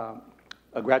of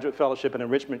a graduate fellowship and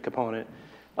enrichment component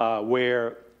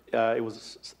where it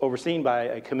was overseen by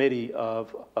a committee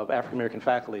of African-American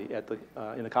faculty at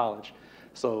in the college.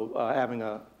 So having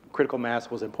a critical mass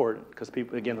was important because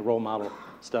people, again, the role model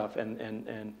stuff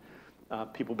and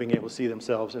people being able to see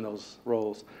themselves in those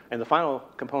roles. And the final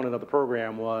component of the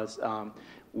program was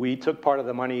we took part of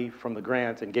the money from the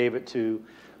grant and gave it to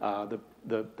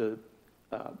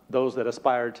those that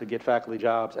aspired to get faculty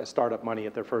jobs as startup money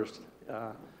at their first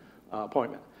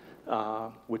appointment,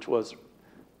 which was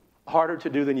harder to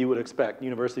do than you would expect.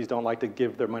 Universities don't like to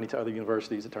give their money to other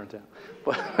universities, it turns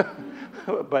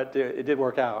out. But it did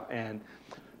work out. And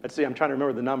let's see, I'm trying to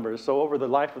remember the numbers. So over the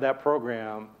life of that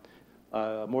program,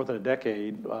 more than a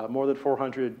decade, more than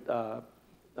 400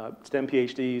 STEM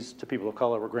PhDs to people of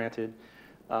color were granted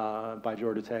by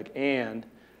Georgia Tech, and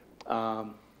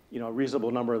you know, a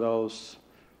reasonable number of those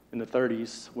in the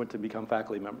 30s went to become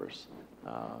faculty members.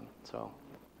 So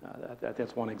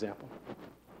that's one example.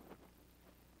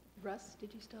 Russ,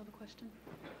 did you still have a question?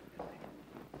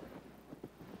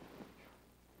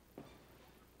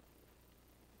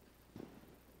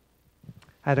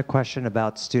 I had a question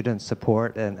about student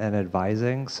support and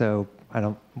advising. So I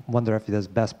don't wonder if there's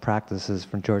best practices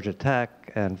from Georgia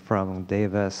Tech and from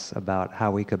Davis about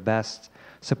how we could best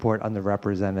support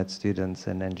underrepresented students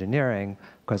in engineering,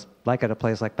 because like at a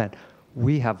place like Penn,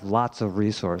 we have lots of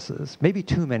resources, maybe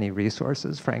too many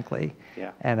resources, frankly.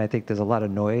 Yeah. And I think there's a lot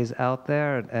of noise out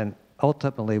there, and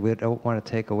ultimately we don't want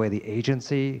to take away the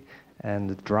agency and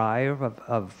the drive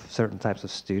of certain types of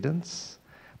students.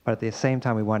 But at the same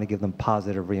time, we want to give them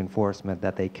positive reinforcement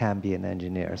that they can be an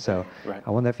engineer. So right.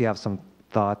 I wonder if you have some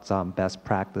thoughts on best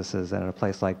practices, and in a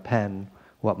place like Penn,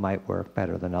 what might work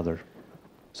better than others.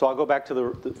 So I'll go back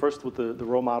to first with the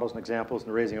role models and examples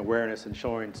and raising awareness and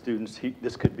showing students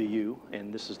this could be you,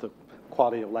 and this is the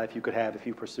quality of life you could have if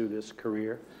you pursue this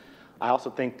career. I also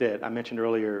think that I mentioned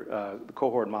earlier the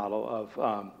cohort model of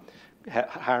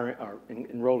hiring or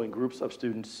enrolling groups of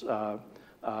students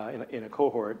in a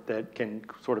cohort that can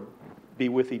sort of be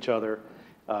with each other,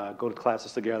 go to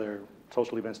classes together,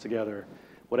 social events together,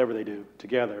 whatever they do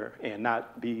together, and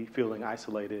not be feeling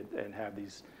isolated and have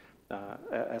these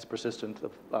as persistent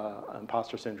of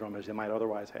imposter syndrome as they might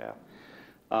otherwise have.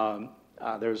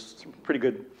 There's some pretty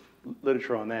good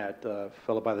literature on that. A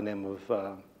fellow by the name of,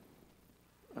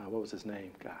 what was his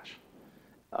name? Gosh.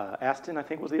 Aston, I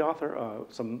think, was the author.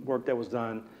 Some work that was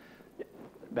done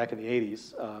back in the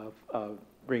 80s of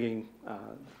bringing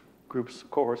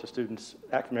cohorts of students,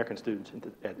 African-American students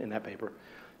in that paper,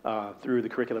 through the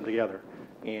curriculum together,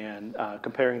 and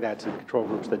comparing that to control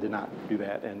groups that did not do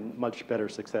that, and much better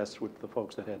success with the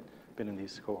folks that had been in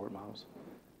these cohort models.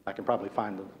 I can probably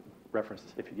find the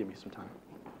reference if you give me some time.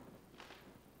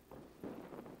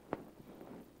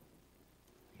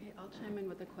 Okay, I'll chime in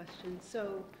with a question.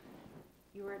 So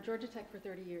you were at Georgia Tech for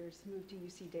 30 years, moved to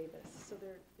UC Davis. So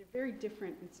they're very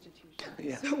different institutions.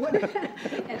 Yes. So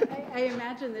and I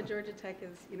imagine that Georgia Tech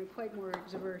is quite more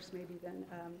diverse maybe than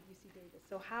UC Davis.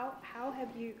 So how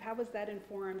was that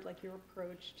informed, like your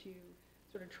approach to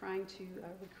sort of trying to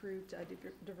recruit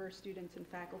diverse students and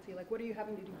faculty? Like, what are you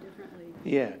having to do differently?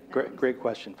 Yeah, great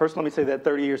question. First, let me say that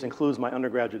 30 years includes my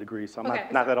undergraduate degree, so I'm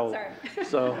not that old. Sorry.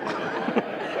 So.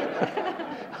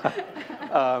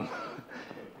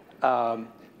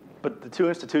 But the two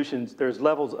institutions, there's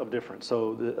levels of difference.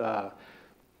 So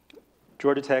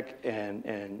Georgia Tech and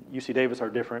UC Davis are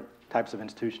different types of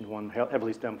institutions, one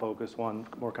heavily STEM focused, one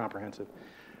more comprehensive.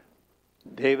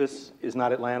 Davis is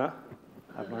not Atlanta,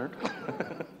 I've learned.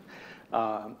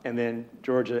 And then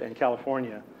Georgia and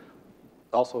California,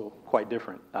 also quite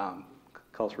different,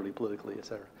 culturally, politically, et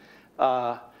cetera.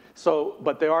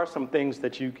 But there are some things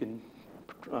that you can,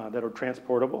 that are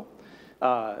transportable.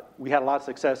 We had a lot of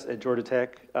success at Georgia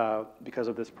Tech because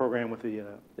of this program with the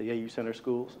AU Center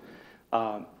schools.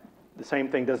 The same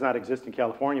thing does not exist in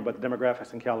California, but the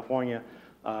demographics in California,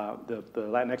 the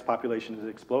Latinx population is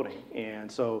exploding.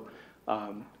 And so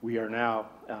we are now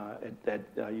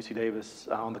at UC Davis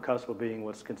on the cusp of being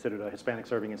what's considered a Hispanic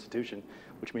serving institution,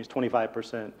 which means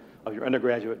 25% of your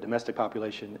undergraduate domestic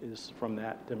population is from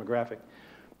that demographic.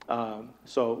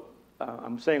 So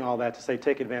I'm saying all that to say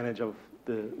take advantage of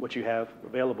what you have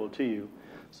available to you.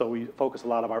 So we focus a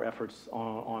lot of our efforts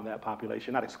on that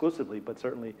population, not exclusively, but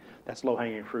certainly that's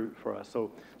low-hanging fruit for us. So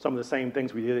some of the same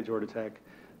things we did at Georgia Tech,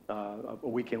 a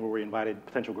weekend where we invited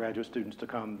potential graduate students to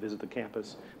come visit the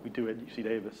campus, we do at UC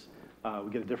Davis.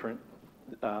 We get a different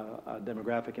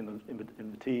demographic in the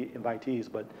invitees,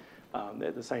 but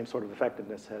the same sort of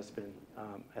effectiveness has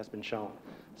been shown.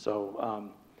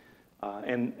 So,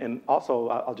 and also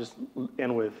I'll just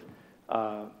end with,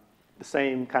 the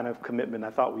same kind of commitment I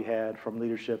thought we had from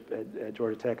leadership at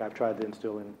Georgia Tech, I've tried to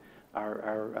instill in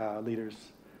our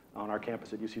leaders on our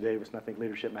campus at UC Davis, and I think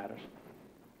leadership matters.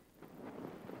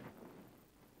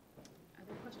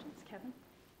 Other questions? Kevin?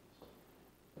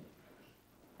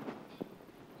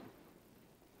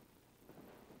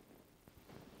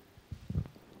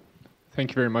 Thank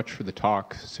you very much for the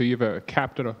talk. So you have a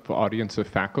captive audience of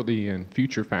faculty and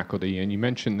future faculty, and you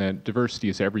mentioned that diversity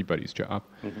is everybody's job.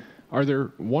 Mm-hmm. Are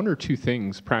there one or two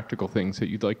things, practical things, that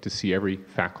you'd like to see every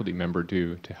faculty member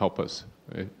do to help us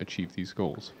achieve these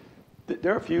goals?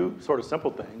 There are a few sort of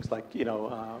simple things, like, do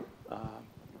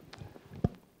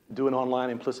an online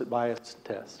implicit bias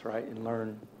test, right, and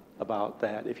learn about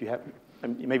that. If you have,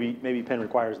 maybe Penn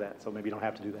requires that, so maybe you don't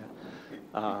have to do that.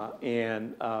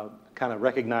 And kind of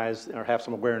recognize or have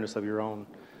some awareness of your own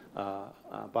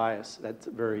bias. That's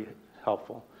very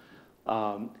helpful.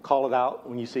 Call it out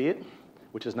when you see it,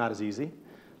 which is not as easy,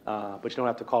 but you don't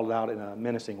have to call it out in a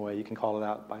menacing way. You can call it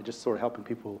out by just sort of helping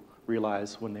people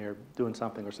realize when they're doing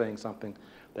something or saying something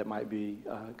that might be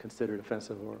considered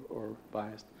offensive or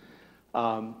biased.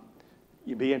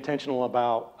 You be intentional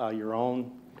about your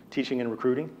own teaching and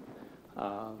recruiting.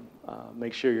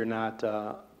 Make sure you're not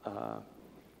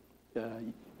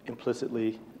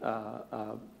implicitly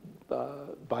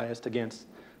biased against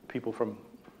people from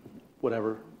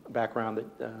whatever background.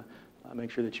 Make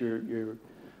sure that you're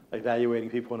evaluating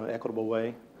people in an equitable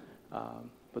way.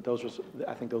 But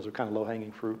I think those are kind of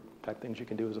low-hanging fruit type things you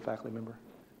can do as a faculty member.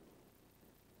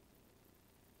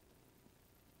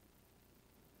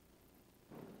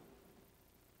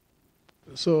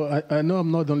 So I know I'm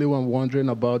not the only one wondering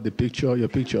about your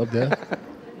picture up there.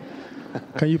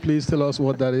 Can you please tell us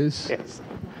what that is? Yes.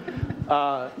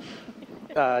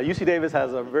 UC Davis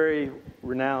has a very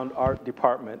renowned art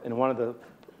department, and one of the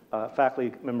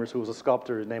faculty members who was a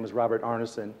sculptor, his name is Robert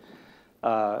Arneson,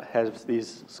 has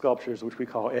these sculptures, which we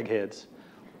call eggheads,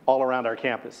 all around our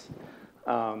campus.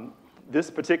 This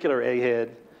particular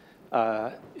egghead,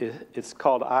 it's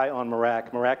called Eye on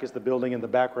Marac. Marac is the building in the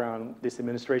background, this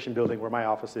administration building where my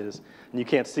office is. And you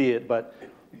can't see it, but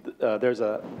there's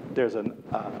an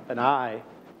eye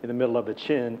in the middle of the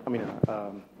chin,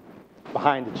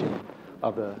 behind the chin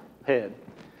of the head.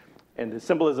 And the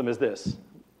symbolism is this.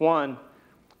 One,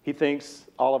 he thinks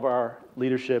all of our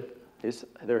leadership,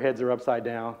 their heads are upside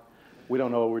down. We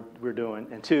don't know what we're doing.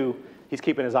 And two, he's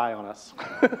keeping his eye on us.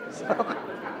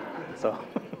 so.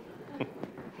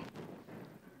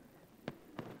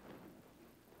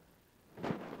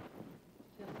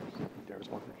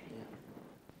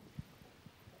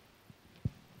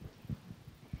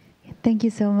 Thank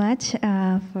you so much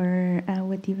for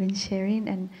what you've been sharing.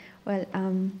 And well,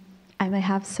 I might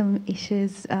have some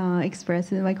issues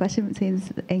expressing my question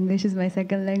since English is my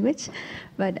second language.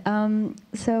 But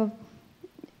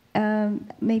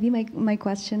maybe my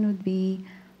question would be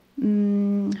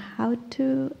how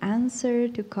to answer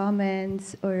to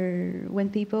comments or when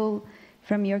people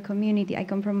from your community, I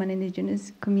come from an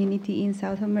indigenous community in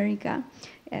South America,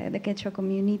 the Quechua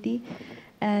community,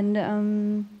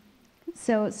 and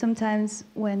so sometimes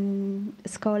when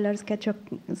scholars,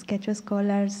 Quechua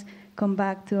scholars, come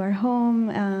back to our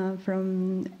home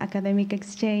from academic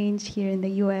exchange here in the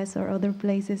US or other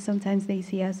places, sometimes they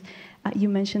see us, you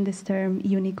mentioned this term,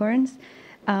 unicorns.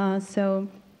 So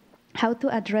how to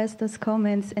address those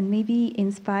comments and maybe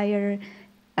inspire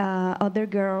other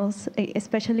girls,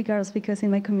 especially girls, because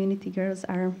in my community girls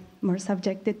are more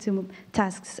subjected to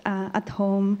tasks at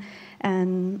home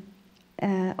and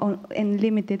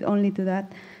limited only to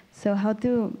that. So how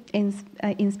to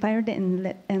inspire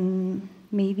them and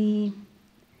maybe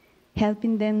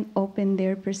helping them open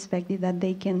their perspective that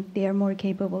they are more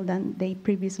capable than they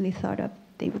previously thought of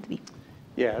they would be.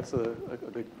 Yeah, that's a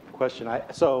good question.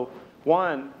 So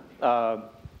I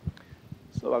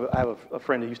have a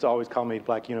friend who used to always call me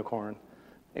Black Unicorn,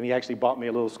 and he actually bought me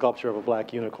a little sculpture of a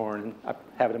black unicorn, and I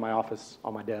have it in my office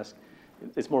on my desk.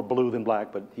 It's more blue than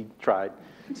black, but he tried.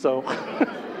 So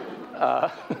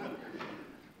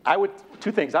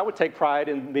two things. I would take pride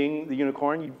in being the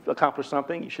unicorn. You've accomplished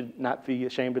something. You should not be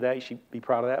ashamed of that. You should be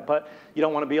proud of that. But you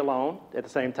don't want to be alone at the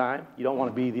same time. You don't want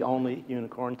to be the only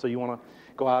unicorn. So you want to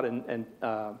go out and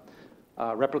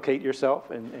replicate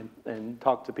yourself and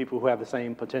talk to people who have the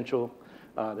same potential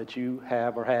that you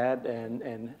have or had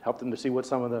and help them to see what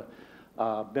some of the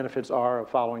benefits are of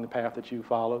following the path that you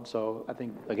followed. So I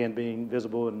think, again, being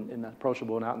visible and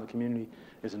approachable and out in the community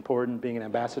is important. Being an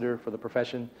ambassador for the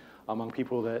profession among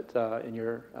people that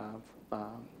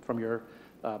from your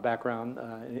background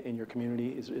in your community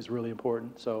is really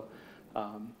important. So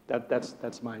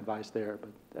that's my advice there.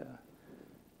 But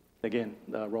again,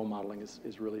 role modeling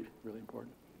is really, really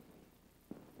important.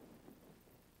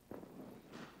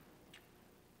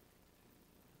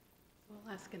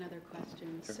 ask another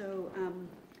question. Sure. So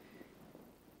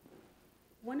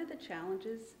one of the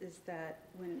challenges is that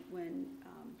when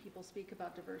people speak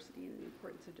about diversity and the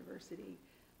importance of diversity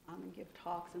and give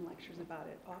talks and lectures about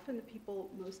it, often the people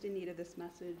most in need of this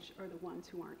message are the ones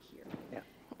who aren't here. Yeah.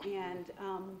 And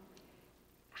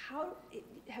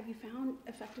have you found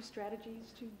effective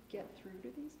strategies to get through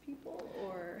to these people,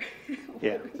 or?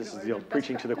 Yeah, this is the old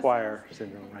preaching to the choir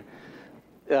syndrome,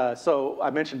 right? So I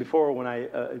mentioned before when I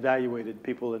evaluated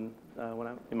people in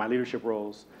my leadership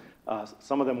roles,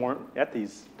 some of them weren't at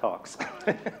these talks,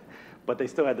 but they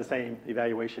still had the same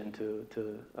evaluation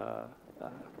to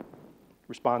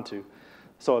respond to.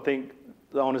 So I think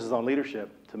the onus is on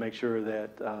leadership to make sure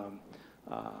that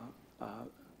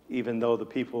even though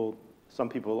some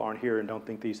people aren't here and don't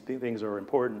think these things are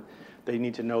important, they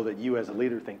need to know that you as a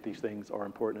leader think these things are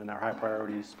important and are high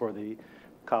priorities for the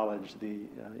college, the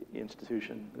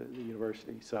institution, the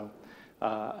university. So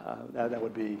that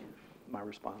would be my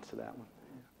response to that one.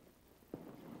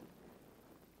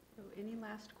 So any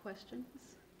last questions?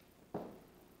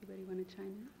 Anybody want to chime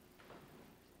in?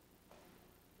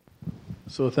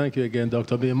 So thank you again,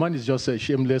 Dr. B. Mine is just a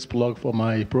shameless plug for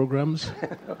my programs.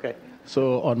 Okay.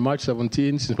 So on March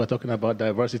 17th, since we're talking about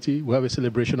diversity, we have a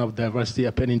celebration of diversity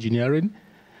at Penn Engineering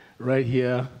right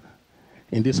here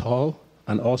in this hall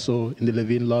and also in the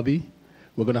Levine lobby.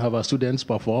 We're going to have our students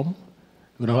perform.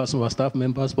 We're going to have some of our staff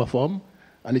members perform.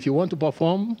 And if you want to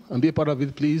perform and be a part of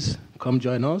it, please come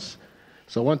join us.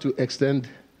 So I want to extend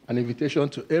an invitation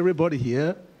to everybody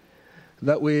here.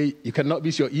 That way you cannot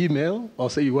miss your email or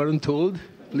say you weren't told,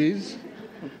 please.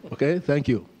 Okay, thank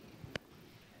you.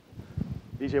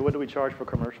 DJ, what do we charge for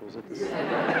commercials at this?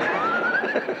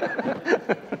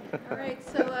 All right,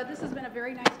 so this has been a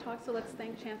very nice talk, so let's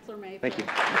thank Chancellor May. Thank you.